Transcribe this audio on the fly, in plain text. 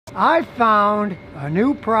I found a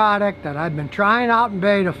new product that I've been trying out in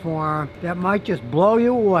beta form that might just blow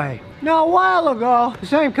you away. Now, a while ago, the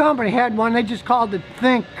same company had one, they just called it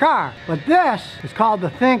Thinkcar. But this is called the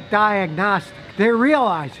Think Diagnostic. They're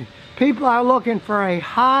realizing people are looking for a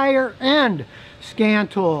higher end scan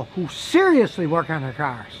tool who seriously work on their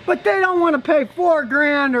cars. But they don't want to pay $4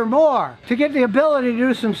 grand or more to get the ability to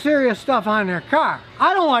do some serious stuff on their car.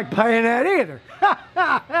 I don't like paying that either.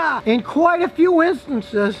 In quite a few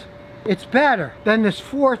instances, it's better than this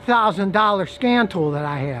 $4,000 scan tool that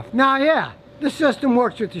I have. Now, yeah, the system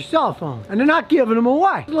works with your cell phone, and they're not giving them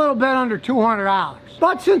away. It's a little bit under $200.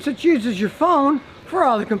 But since it uses your phone for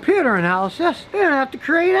all the computer analysis, they don't have to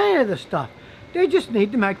create any of this stuff. They just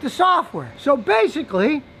need to make the software. So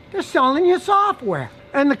basically, they're selling you software.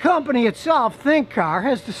 And the company itself, Thinkcar,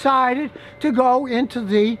 has decided to go into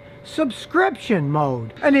the subscription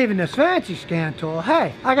mode. And even this fancy scan tool,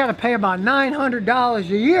 hey, I gotta pay about $900 a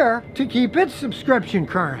year to keep its subscription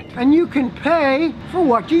current. And you can pay for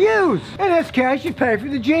what you use. In this case, you pay for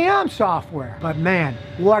the GM software. But man,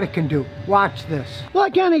 what it can do. Watch this.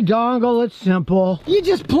 Like any dongle, it's simple. You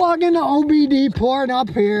just plug in the OBD port up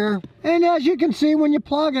here. And as you can see, when you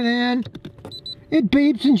plug it in, it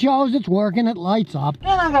beeps and shows it's working, it lights up.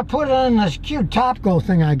 Then I'm gonna put it on this cute Topco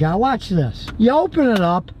thing I got. Watch this. You open it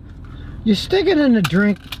up, you stick it in the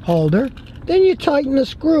drink holder, then you tighten the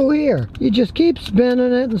screw here. You just keep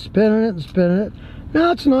spinning it and spinning it and spinning it.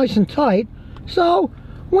 Now it's nice and tight, so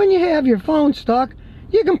when you have your phone stuck,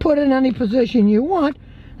 you can put it in any position you want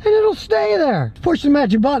and it'll stay there. Push the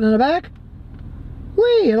magic button in the back.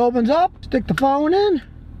 Whee! It opens up, stick the phone in,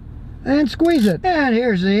 and squeeze it. And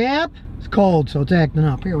here's the app. It's cold, so it's acting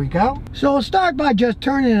up. Here we go. So we'll start by just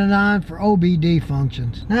turning it on for OBD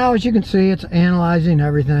functions. Now, as you can see, it's analyzing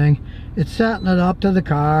everything. It's setting it up to the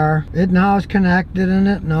car. It now is connected and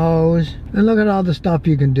it knows. And look at all the stuff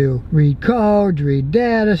you can do. Read codes, read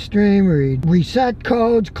data stream, read reset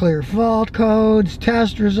codes, clear fault codes,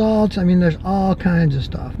 test results. I mean, there's all kinds of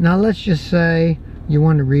stuff. Now, let's just say you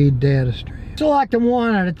want to read data stream. Select them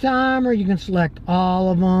one at a time, or you can select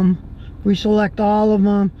all of them. If we select all of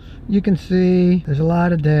them, you can see there's a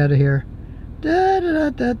lot of data here.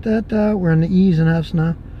 We're in the E's and F's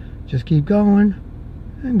now. Just keep going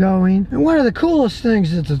and going. And one of the coolest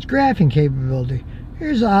things is its graphing capability.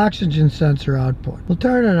 Here's the oxygen sensor output. We'll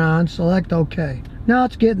turn it on, select OK. Now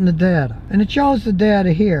it's getting the data, and it shows the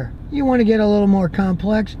data here. You want to get a little more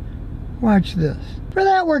complex? Watch this. For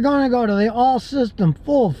that, we're going to go to the All System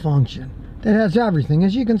Full function that has everything.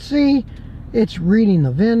 As you can see, it's reading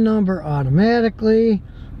the VIN number automatically,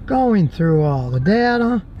 going through all the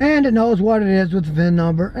data, and it knows what it is with the VIN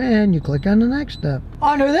number, and you click on the next step.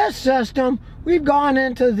 Under this system, we've gone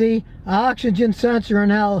into the oxygen sensor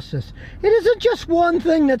analysis. It isn't just one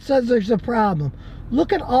thing that says there's a problem.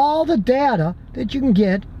 Look at all the data that you can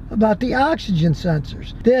get about the oxygen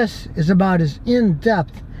sensors. This is about as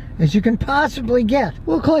in-depth as you can possibly get.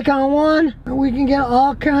 We'll click on one and we can get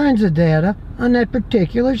all kinds of data on that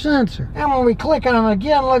particular sensor. And when we click on it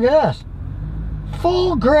again, look at this.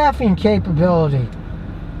 Full graphing capability.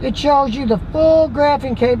 It shows you the full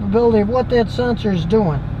graphing capability of what that sensor is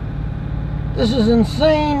doing. This is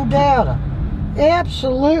insane data.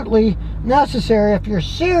 Absolutely necessary if you're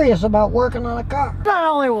serious about working on a car. Not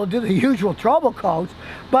only will it do the usual trouble codes,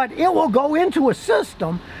 but it will go into a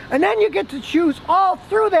system, and then you get to choose all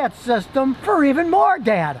through that system for even more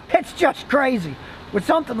data. It's just crazy. With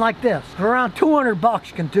something like this, for around 200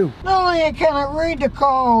 bucks can do. Not only can it read the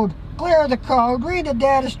code, clear the code, read the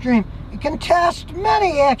data stream, it can test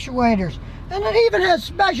many actuators, and it even has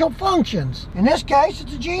special functions. In this case,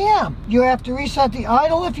 it's a GM. You have to reset the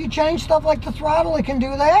idle if you change stuff like the throttle. It can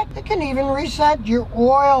do that. It can even reset your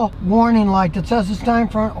oil warning light that says it's time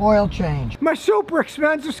for an oil change. My super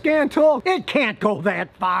expensive scan tool, it can't go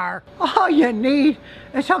that far. All you need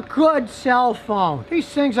is a good cell phone. These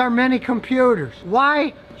things are mini computers.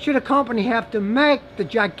 Why should a company have to make the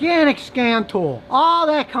gigantic scan tool? All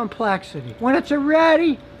that complexity when it's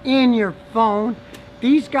already in your phone.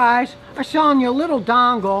 These guys are selling you a little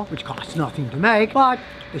dongle, which costs nothing to make, but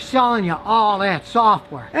they're selling you all that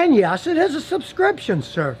software. And yes, it is a subscription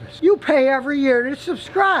service. You pay every year to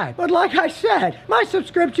subscribe. But like I said, my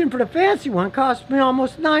subscription for the fancy one costs me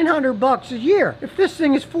almost 900 bucks a year. If this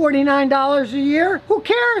thing is $49 a year, who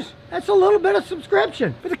cares? That's a little bit of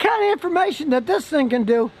subscription. For the kind of information that this thing can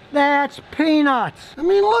do, that's peanuts. I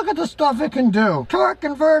mean, look at the stuff it can do. Torque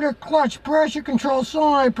converter, clutch, pressure control,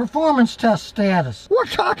 solenoid, performance test status. We're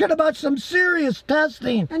talking about some serious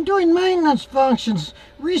testing and doing maintenance functions,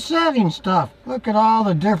 resetting stuff. Look at all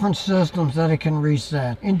the different systems that it can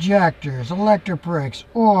reset. Injectors, electric brakes,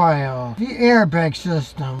 oil, the airbag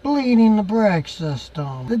system, bleeding the brake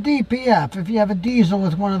system, the DPF if you have a diesel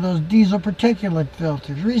with one of those diesel particulate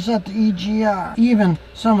filters, reset the EGR. Even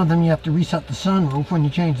some of them you have to reset the sunroof when you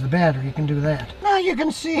change the battery. You can do that. Now you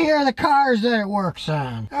can see here the cars that it works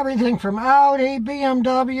on. Everything from Audi,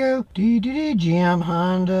 BMW, GM,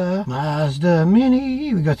 Honda, Mazda,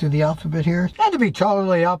 Mini. We go through the alphabet here. And to be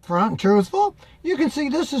totally upfront and truthful, you can see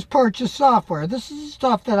this is purchased software. This is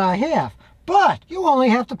stuff that I have. But you only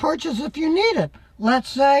have to purchase if you need it. Let's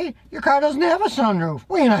say your car doesn't have a sunroof.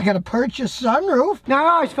 Well, you're not going to purchase sunroof. Now, I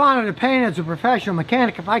always found it a pain as a professional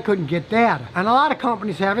mechanic if I couldn't get data. And a lot of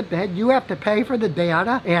companies have it that you have to pay for the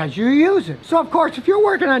data as you use it. So, of course, if you're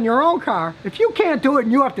working on your own car, if you can't do it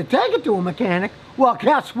and you have to take it to a mechanic, well,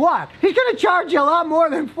 guess what? He's going to charge you a lot more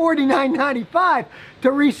than $49.95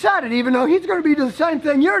 to reset it, even though he's going to be doing the same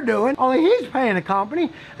thing you're doing, only he's paying a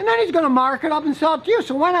company, and then he's going to mark it up and sell it to you.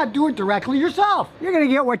 So why not do it directly yourself? You're going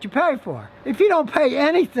to get what you pay for. If you don't pay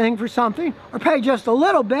anything for something, or pay just a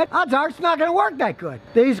little bit, odds are it's not going to work that good.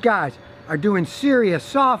 These guys are doing serious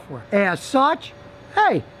software. As such,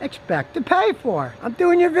 hey, expect to pay for it. I'm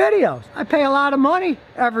doing your videos. I pay a lot of money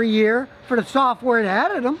every year for the software to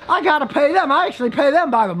edit them. I gotta pay them. I actually pay them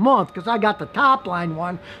by the month because I got the top line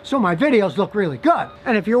one, so my videos look really good.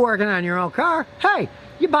 And if you're working on your own car, hey,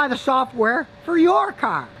 you buy the software for your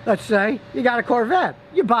car. Let's say you got a Corvette.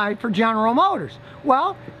 You buy it for General Motors.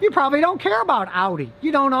 Well, you probably don't care about Audi.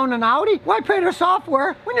 You don't own an Audi? Why pay the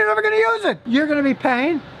software when you're never gonna use it? You're gonna be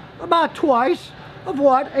paying about twice of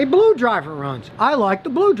what a Blue Driver runs. I like the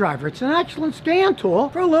Blue Driver. It's an excellent scan tool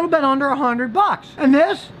for a little bit under $100. And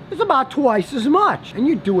this is about twice as much. And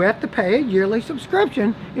you do have to pay a yearly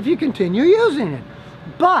subscription if you continue using it.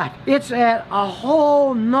 But it's at a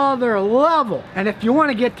whole nother level. And if you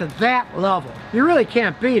want to get to that level, you really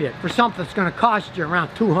can't beat it for something that's going to cost you around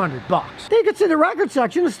 $200. Then you can see the record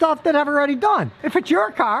section of stuff that I've already done. If it's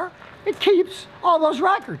your car, it keeps all those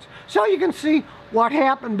records. So you can see what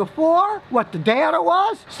happened before, what the data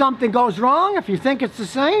was. Something goes wrong, if you think it's the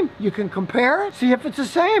same, you can compare it, see if it's the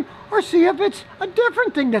same, or see if it's a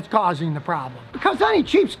different thing that's causing the problem. Because any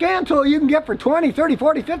cheap scan tool you can get for 20, 30,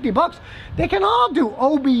 40, 50 bucks, they can all do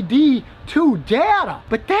OBD2 data,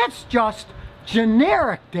 but that's just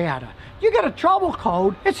generic data. You get a trouble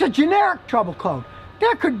code, it's a generic trouble code.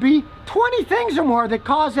 There could be 20 things or more that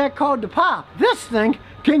cause that code to pop. This thing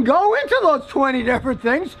can go into those 20 different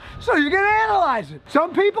things so you can analyze it.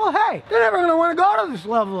 Some people, hey, they're never gonna wanna go to this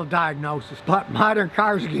level of diagnosis. But modern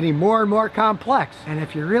cars are getting more and more complex. And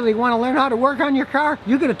if you really wanna learn how to work on your car,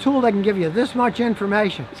 you get a tool that can give you this much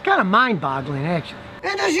information. It's kind of mind-boggling, actually.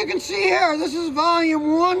 And as you can see here, this is volume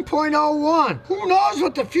 1.01. Who knows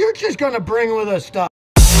what the future's gonna bring with this stuff?